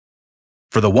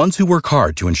For the ones who work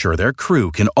hard to ensure their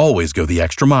crew can always go the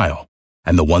extra mile,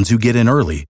 and the ones who get in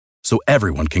early so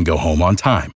everyone can go home on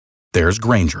time, there's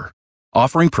Grainger,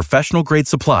 offering professional-grade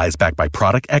supplies backed by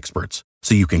product experts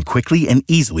so you can quickly and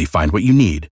easily find what you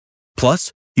need.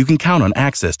 Plus, you can count on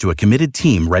access to a committed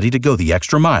team ready to go the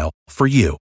extra mile for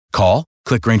you. Call,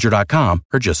 click Grainger.com,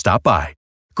 or just stop by.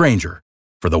 Grainger,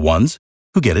 for the ones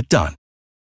who get it done.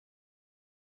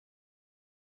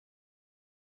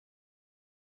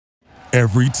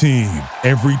 Every team,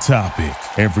 every topic,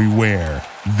 everywhere.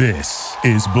 This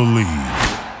is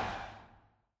Believe.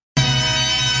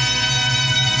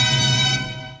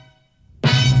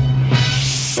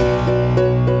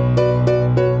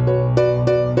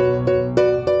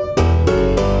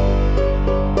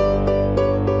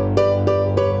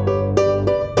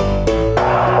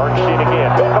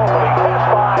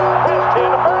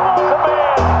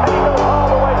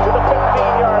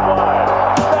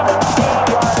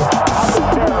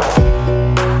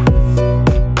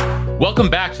 Welcome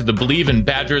back to the Believe in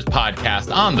Badgers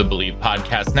podcast on the Believe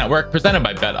Podcast Network, presented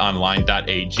by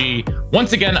betonline.ag.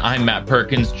 Once again, I'm Matt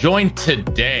Perkins, joined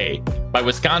today by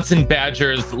Wisconsin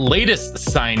Badgers' latest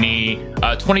signee,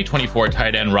 2024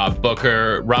 tight end Rob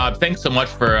Booker. Rob, thanks so much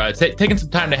for taking some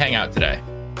time to hang out today.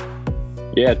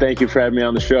 Yeah, thank you for having me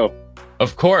on the show.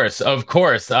 Of course.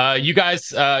 You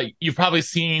guys, you've probably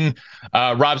seen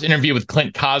Rob's interview with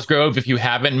Clint Cosgrove. If you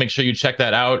haven't, make sure you check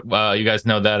that out. You guys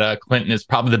know that Clinton is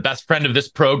probably the best friend of this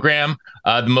program,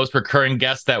 the most recurring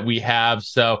guest that we have.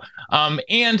 So,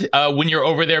 when you're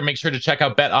over there, make sure to check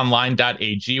out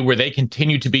betonline.ag, where they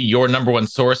continue to be your number one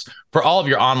source for all of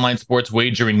your online sports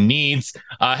wagering needs.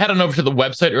 Head on over to the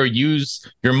website or use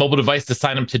your mobile device to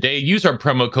sign up today. Use our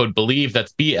promo code BELIEVE,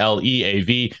 that's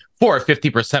BLEAV, for a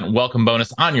 50% welcome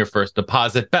bonus on your first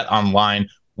deposit. Bet online,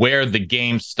 where the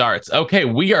game starts. Okay,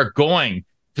 we are going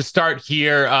to start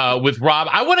here with Rob.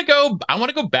 I want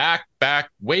to go back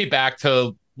way back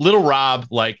to little Rob,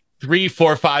 like 3,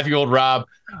 4, 5-year-old Rob.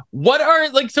 What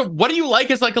do you like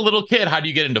as like a little kid? How do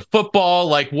you get into football?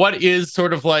 Like, what is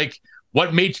sort of like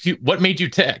what made you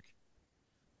tick?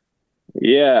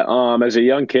 Yeah, as a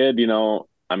young kid,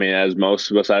 as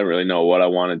most of us, I didn't really know what I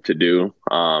wanted to do.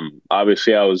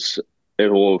 Obviously, I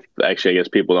guess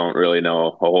people don't really know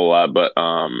a whole lot, but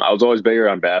I was always bigger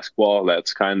on basketball.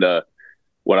 That's kind of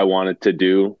what I wanted to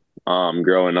do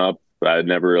growing up. I had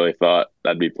never really thought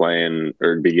I'd be playing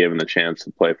or be given the chance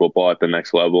to play football at the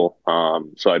next level.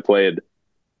 So I played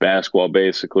basketball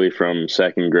basically from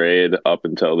second grade up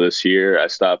until this year. I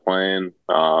stopped playing,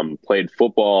 played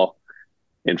football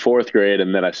in fourth grade,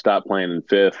 and then I stopped playing in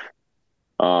fifth.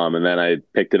 And then I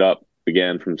picked it up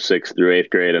again from 6th through 8th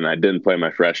grade, and I didn't play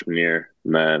my freshman year,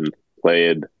 and then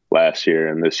played last year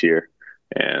and this year.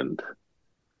 And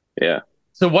yeah.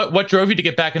 So what drove you to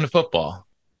get back into football?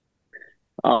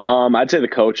 I'd say the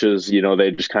coaches,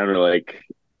 they just kind of like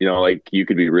you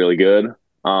could be really good.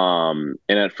 And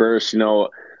at first, I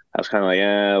was kind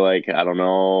of like, I don't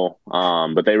know.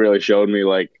 But they really showed me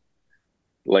like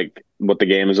what the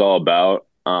game is all about.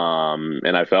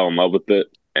 And I fell in love with it.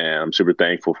 And I'm super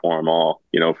thankful for them all,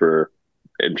 for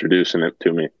introducing it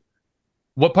to me.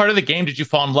 What part of the game did you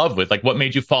fall in love with? Like, what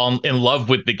made you fall in love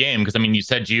with the game? Because, you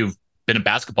said you've been a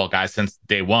basketball guy since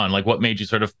day one. Like, what made you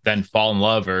sort of then fall in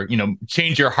love or,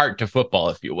 change your heart to football,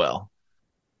 if you will?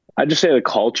 I'd just say the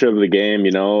culture of the game,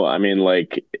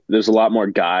 there's a lot more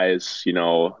guys,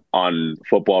 on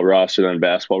football roster than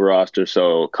basketball roster.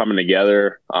 So coming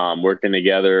together, working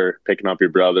together, picking up your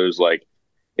brothers,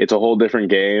 it's a whole different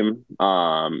game,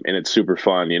 and it's super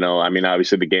fun.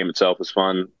 Obviously the game itself is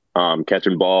fun,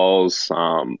 catching balls,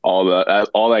 all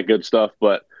that good stuff.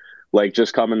 But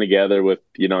just coming together with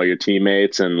your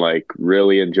teammates and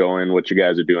really enjoying what you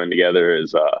guys are doing together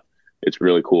is it's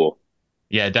really cool.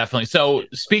 Yeah, definitely. So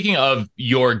speaking of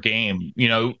your game,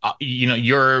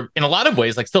 you're in a lot of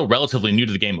ways still relatively new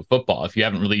to the game of football. If you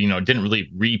haven't really, didn't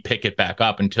really re-pick it back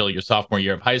up until your sophomore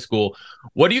year of high school,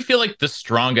 what do you feel like the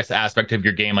strongest aspect of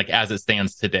your game, as it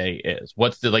stands today, is?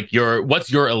 What's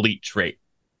your elite trait?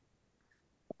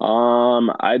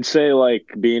 I'd say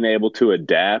being able to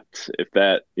adapt, if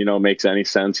that makes any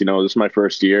sense. This is my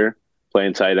first year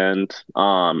playing tight end,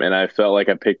 and I felt like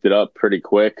I picked it up pretty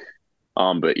quick.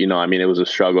 But it was a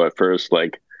struggle at first.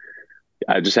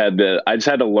 I just had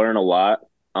to learn a lot.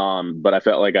 But I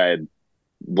felt like I had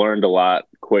learned a lot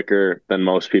quicker than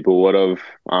most people would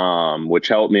have, which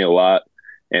helped me a lot.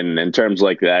 And in terms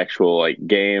of the actual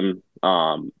game,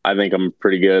 I think I'm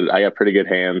pretty good. I got pretty good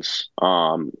hands.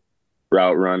 Route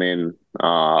running.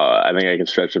 I think I can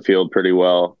stretch the field pretty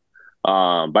well.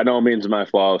 By no means am I a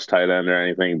flawless tight end or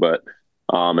anything, but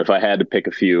If I had to pick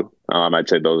a few, I'd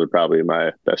say those are probably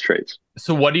my best traits.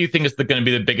 So what do you think is going to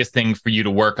be the biggest thing for you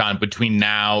to work on between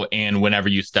now and whenever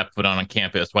you step foot on a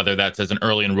campus, whether that's as an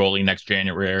early enrollee next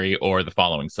January or the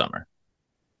following summer?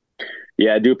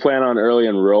 Yeah, I do plan on early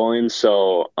enrolling.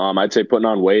 So I'd say putting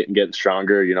on weight and getting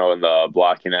stronger, in the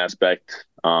blocking aspect.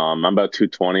 I'm about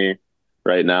 220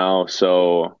 right now.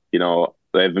 So,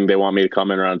 I think they want me to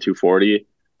come in around 240,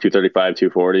 235,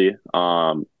 240.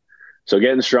 So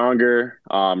getting stronger,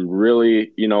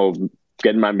 really,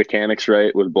 getting my mechanics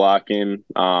right with blocking,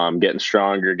 getting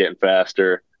stronger, getting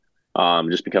faster,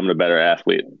 just becoming a better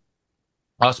athlete.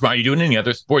 Awesome. Are you doing any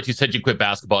other sports? You said you quit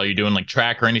basketball. Are you doing like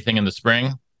track or anything in the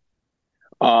spring?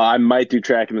 I might do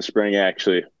track in the spring,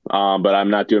 actually, but I'm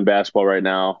not doing basketball right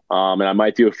now. And I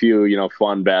might do a few,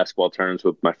 fun basketball turns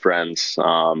with my friends,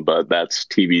 but that's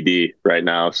TBD right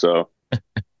now. So,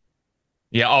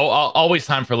 yeah, always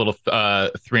time for a little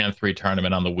 3-on-3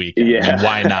 tournament on the weekend. Yeah, I mean,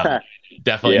 why not?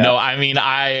 Definitely. Yeah. No, I mean,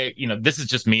 this is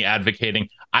just me advocating.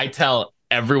 I tell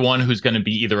everyone who's going to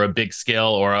be either a big skill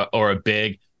or a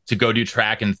big to go do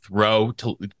track and throw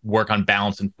to work on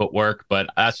balance and footwork, but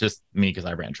that's just me because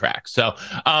I ran track. So,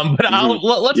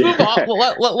 let's move off.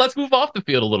 Let's move off the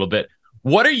field a little bit.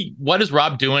 What is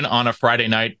Rob doing on a Friday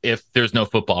night if there's no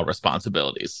football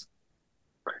responsibilities?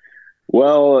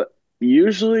 Well,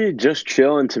 usually just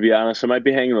chilling, to be honest. I might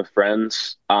be hanging with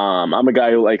friends. I'm a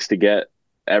guy who likes to get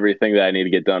everything that I need to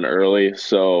get done early.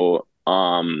 So,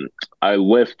 I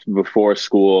lift before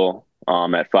school,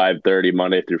 at 5:30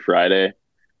 Monday through Friday,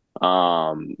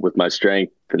 with my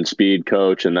strength and speed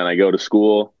coach. And then I go to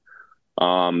school.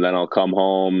 Then I'll come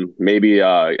home, maybe,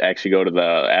 actually go to the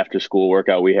after school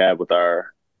workout we have with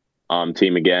our,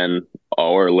 team again,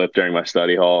 or lift during my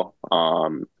study hall.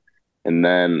 And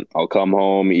then I'll come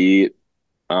home, eat,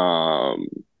 and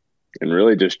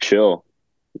really just chill.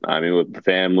 I mean, with the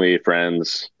family,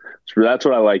 friends. So that's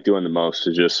what I like doing the most,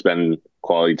 is just spend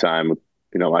quality time with,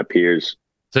 my peers.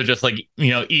 So just like,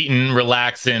 eating,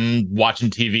 relaxing, watching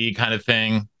TV kind of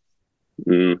thing.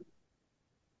 Mm.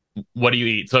 What do you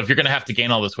eat? So if you're going to have to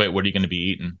gain all this weight, what are you going to be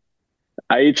eating?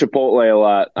 I eat Chipotle a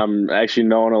lot. I'm actually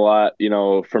known a lot,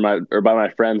 by my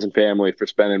friends and family for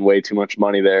spending way too much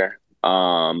money there.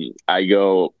 I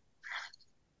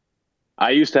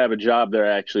used to have a job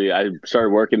there, actually. I started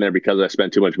working there because I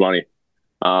spent too much money.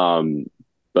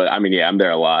 But I mean, yeah, I'm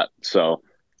there a lot. So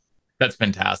that's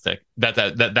fantastic.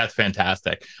 That's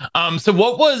fantastic.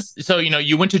 So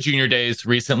you went to junior days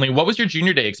recently. What was your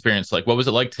junior day experience like? What was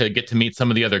it like to get to meet some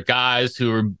of the other guys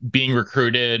who are being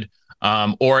recruited,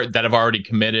 or that have already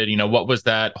committed? What was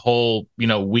that whole,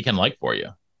 weekend like for you?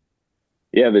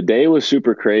 Yeah, the day was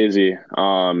super crazy.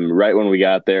 Right when we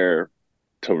got there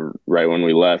to right when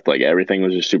we left, like everything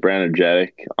was just super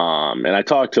energetic. And I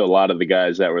talked to a lot of the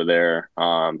guys that were there.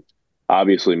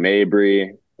 Obviously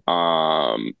Mabry.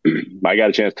 I got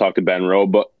a chance to talk to Ben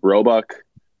Roebuck,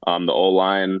 the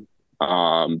O-line,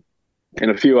 and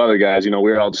a few other guys. We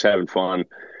were all just having fun.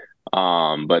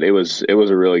 But it was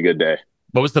a really good day.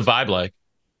 What was the vibe like?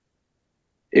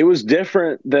 It was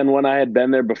different than when I had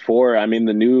been there before. I mean,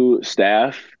 the new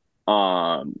staff,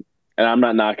 and I'm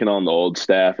not knocking on the old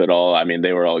staff at all. I mean,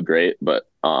 they were all great, but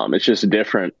it's just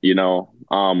different,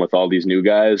 with all these new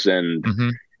guys, and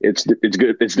it's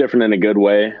good. It's different in a good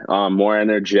way. More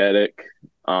energetic,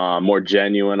 more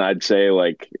genuine. I'd say,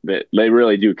 like, they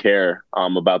really do care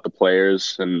about the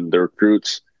players and the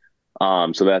recruits.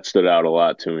 So that stood out a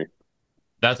lot to me.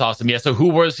 That's awesome. Yeah. So who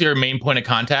was your main point of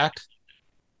contact?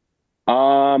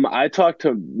 I talked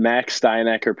to Max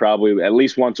Steinecker probably at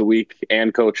least once a week,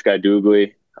 and Coach Guy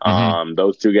Dougly.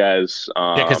 Those two guys.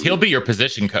 Yeah, because he'll be your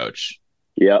position coach.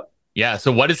 Yep. Yeah.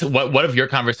 So what have your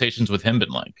conversations with him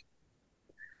been like?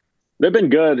 They've been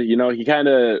good. He kind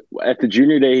of, at the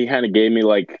junior day, he kind of gave me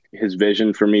like his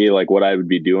vision for me, like what I would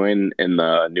be doing in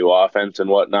the new offense and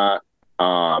whatnot.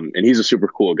 And he's a super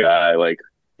cool guy. Like,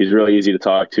 he's really easy to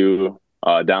talk to,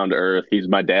 down to earth. He's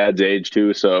my dad's age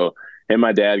too, so him and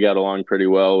my dad got along pretty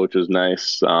well, which was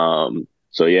nice.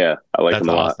 So yeah, I like him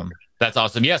a lot. That's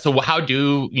awesome. Yeah. So how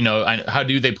do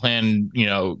they plan,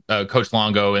 Coach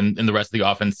Longo and the rest of the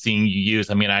offense seeing you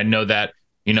use? I mean, I know that,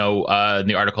 in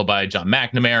the article by John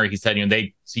McNamara, he said,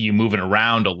 they see you moving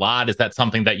around a lot. Is that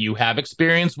something that you have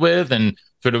experience with, and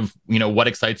sort of, what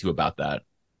excites you about that?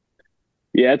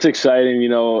 Yeah, it's exciting.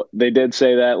 They did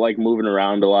say that, like, moving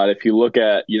around a lot. If you look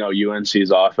at, UNC's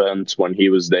offense when he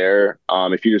was there,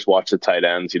 if you just watch the tight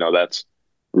ends, that's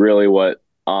really what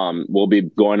will be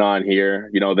going on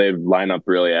here. They line up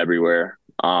really everywhere.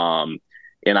 And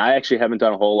I actually haven't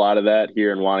done a whole lot of that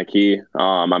here in Waunakee.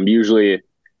 I'm usually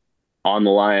on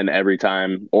the line every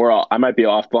time, or I might be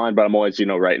off blind, but I'm always,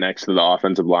 right next to the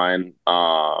offensive line.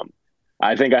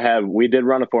 I think we did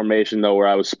run a formation though where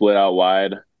I was split out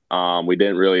wide. We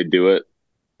didn't really do it.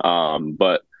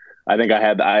 But I think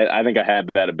I think I had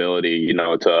that ability,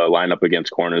 to line up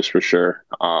against corners for sure.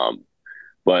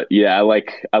 But yeah, I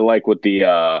like what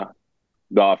the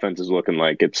offense is looking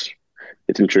like. It's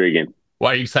intriguing.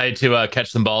 Why are you excited to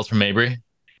catch some balls from Mabry?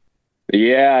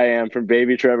 Yeah, I am, from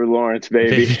baby Trevor Lawrence,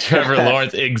 baby. Baby Trevor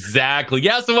Lawrence, exactly.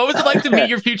 Yeah. So, what was it like to meet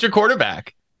your future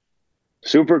quarterback?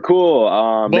 Super cool.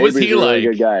 What was he a really like?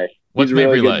 good guy. What's He's a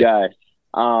really Mabry good like?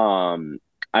 guy.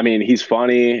 I mean, he's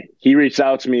funny. He reached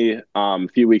out to me a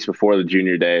few weeks before the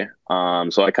junior day.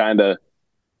 So I kind of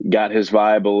got his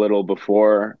vibe a little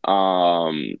before.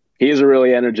 He's a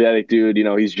really energetic dude.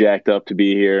 He's jacked up to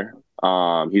be here.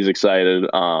 He's excited.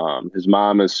 His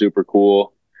mom is super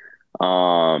cool.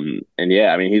 And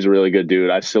yeah, I mean, he's a really good dude.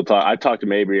 I talk to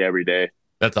Mabry every day.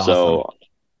 That's awesome. So,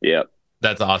 yeah.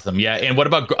 That's awesome. Yeah. And what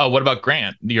about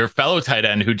Grant, your fellow tight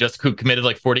end who committed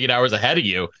like 48 hours ahead of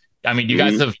you? I mean, you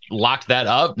guys have locked that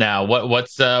up now. What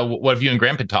have you and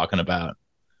Grant been talking about?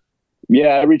 Yeah,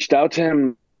 I reached out to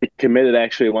him, committed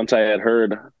actually once I had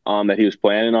heard that he was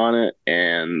planning on it.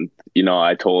 And,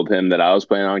 I told him that I was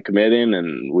planning on committing,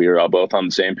 and we were all both on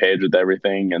the same page with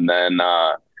everything. And then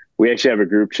we actually have a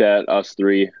group chat, us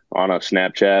three, on a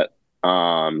Snapchat.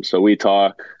 So we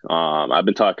talk. I've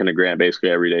been talking to Grant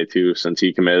basically every day too since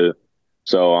he committed.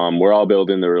 So we're all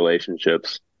building the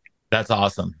relationships. That's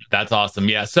awesome. That's awesome.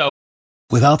 Yeah. So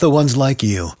without the ones like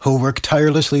you who work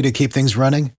tirelessly to keep things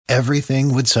running,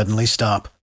 everything would suddenly stop.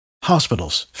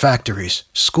 Hospitals, factories,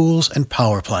 schools, and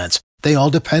power plants, they all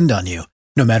depend on you.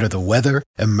 No matter the weather,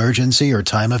 emergency, or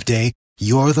time of day,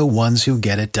 you're the ones who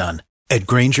get it done. At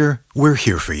Grainger, we're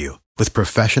here for you with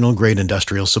professional-grade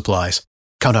industrial supplies.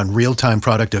 Count on real-time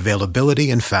product availability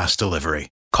and fast delivery.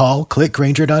 Call, click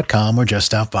Grainger.com, or just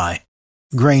stop by.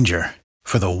 Grainger,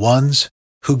 for the ones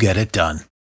who get it done.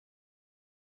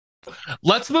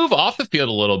 Let's move off the field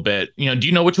a little bit. Do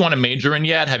you know what you want to major in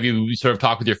yet? Have you sort of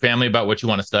talked with your family about what you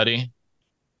want to study?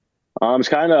 It's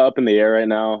kind of up in the air right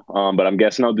now, but I'm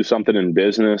guessing I'll do something in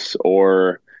business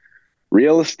or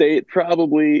real estate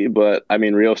probably. But I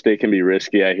mean, real estate can be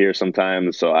risky, I hear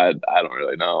sometimes, so I don't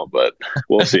really know, but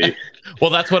we'll see.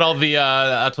 Well, that's what all the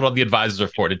advisors are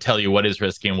for, to tell you what is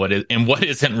risky and what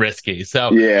isn't risky.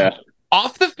 So yeah,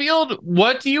 off the field,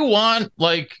 what do you want?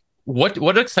 Like,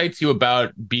 what excites you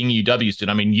about being a UW student?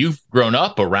 I mean, you've grown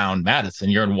up around Madison.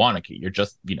 You're in Waunakee. You're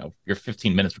just, you're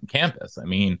 15 minutes from campus. I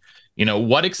mean,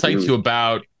 what excites you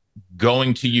about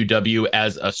going to UW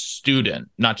as a student,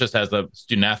 not just as a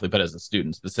student athlete, but as a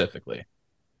student specifically?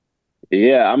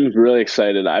 Yeah, I'm really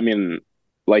excited. I mean,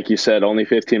 like you said, only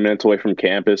 15 minutes away from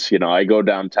campus. I go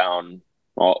downtown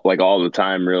all the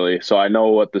time, really. So I know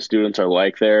what the students are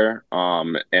like there,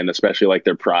 and especially like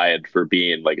their pride for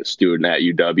being like a student at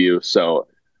UW. So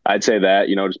I'd say that,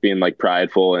 just being like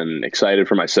prideful and excited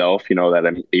for myself, that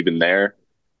I'm even there.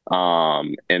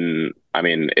 And I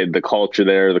mean, the culture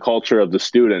there, the culture of the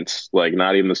students, like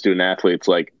not even the student athletes,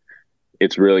 like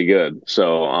it's really good.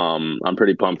 So I'm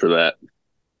pretty pumped for that.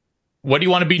 What do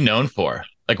you want to be known for?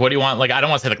 Like, what do you want? Like, I don't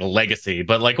want to say like a legacy,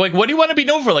 but like what do you want to be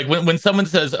known for? Like when someone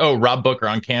says, "Oh, Rob Booker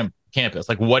on campus,"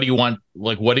 like what do you want?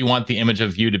 Like, what do you want the image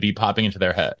of you to be popping into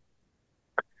their head?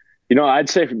 I'd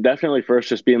say definitely first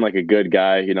just being like a good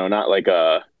guy. Not like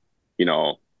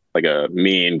like a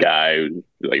mean guy,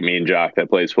 like mean jock that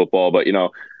plays football, but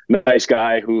nice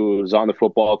guy who's on the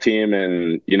football team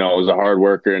and is a hard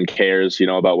worker and cares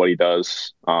about what he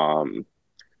does.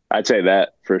 I'd say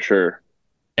that for sure.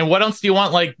 And what else do you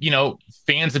want, like,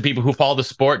 fans and people who follow the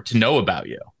sport to know about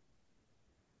you?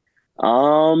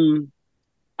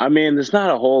 I mean, there's not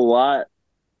a whole lot.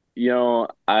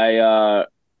 I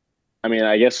mean,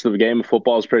 I guess the game of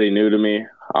football is pretty new to me.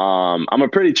 I'm a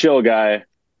pretty chill guy.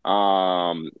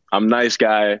 I'm a nice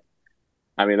guy.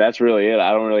 I mean, that's really it.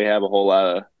 I don't really have a whole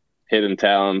lot of hidden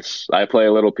talents. I play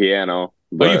a little piano.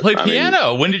 But you play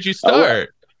piano? When did you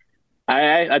start?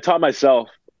 I taught myself.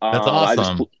 That's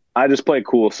awesome. I just play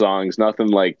cool songs, nothing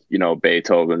like,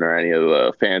 Beethoven or any of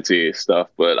the fancy stuff,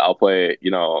 but I'll play,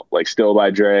 like Still by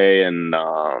Dre and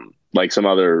like some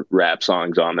other rap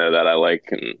songs on there that I like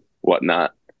and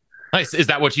whatnot. Nice. Is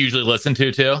that what you usually listen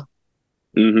to too?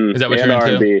 Mm-hmm. Is that what and you're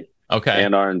R&B. into? Okay.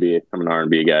 And R&B. I'm an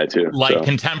R&B guy too. Like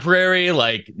contemporary,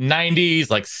 like 90s,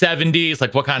 like 70s,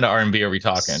 like what kind of R&B are we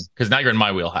talking? Because now you're in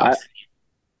my wheelhouse.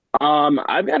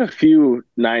 I've got a few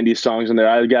 90s songs in there.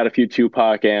 I've got a few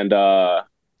Tupac and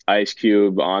Ice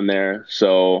Cube on there.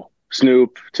 So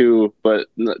Snoop too, but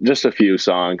just a few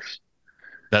songs.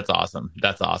 That's awesome.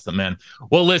 That's awesome, man.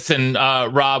 Well, listen,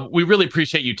 Rob, we really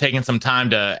appreciate you taking some time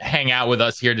to hang out with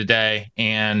us here today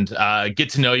and get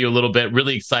to know you a little bit.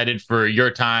 Really excited for your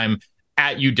time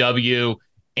at UW.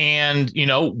 And,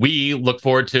 we look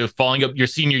forward to following up your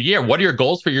senior year. What are your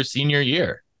goals for your senior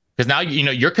year? Because now,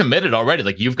 you're committed already.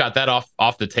 Like, you've got that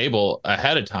off the table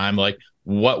ahead of time. Like,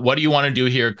 what do you want to do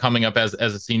here coming up as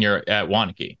a senior at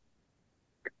Waunakee?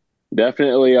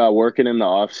 Definitely working in the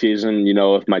off season,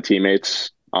 with my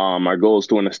teammates. Our goal is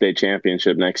to win a state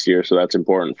championship next year, so that's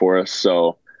important for us.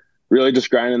 So really just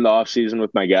grinding the off season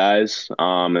with my guys,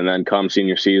 and then come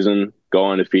senior season,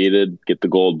 go undefeated, get the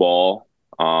gold ball,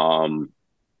 and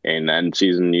then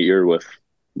season year with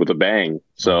a bang.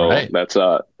 So right. That's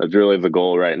really the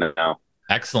goal right now.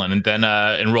 Excellent. And then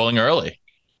enrolling early.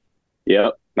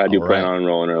 Yep, I do plan on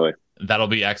enrolling early. That'll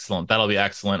be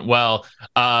excellent. Well,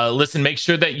 listen, make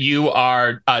sure that you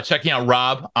are checking out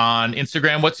Rob on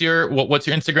Instagram. What's your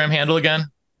Instagram handle again?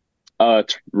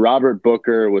 It's Robert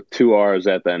Booker with 2 R's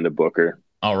at the end of Booker.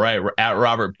 All right, at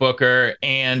Robert Booker.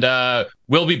 And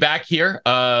we'll be back here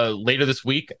later this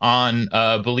week on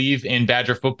Believe in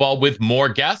Badger Football with more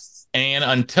guests. And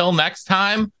until next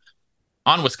time,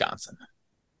 on Wisconsin.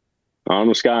 On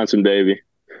Wisconsin, baby.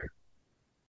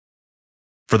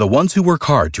 For the ones who work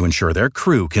hard to ensure their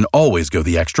crew can always go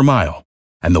the extra mile,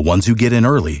 and the ones who get in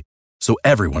early so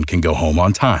everyone can go home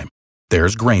on time,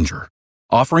 there's Grainger,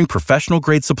 offering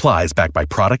professional-grade supplies backed by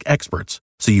product experts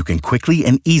so you can quickly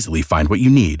and easily find what you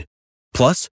need.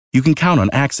 Plus, you can count on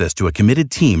access to a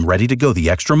committed team ready to go the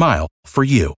extra mile for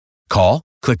you. Call,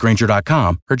 click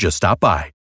Grainger.com, or just stop by.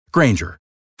 Grainger,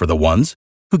 for the ones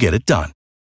who get it done.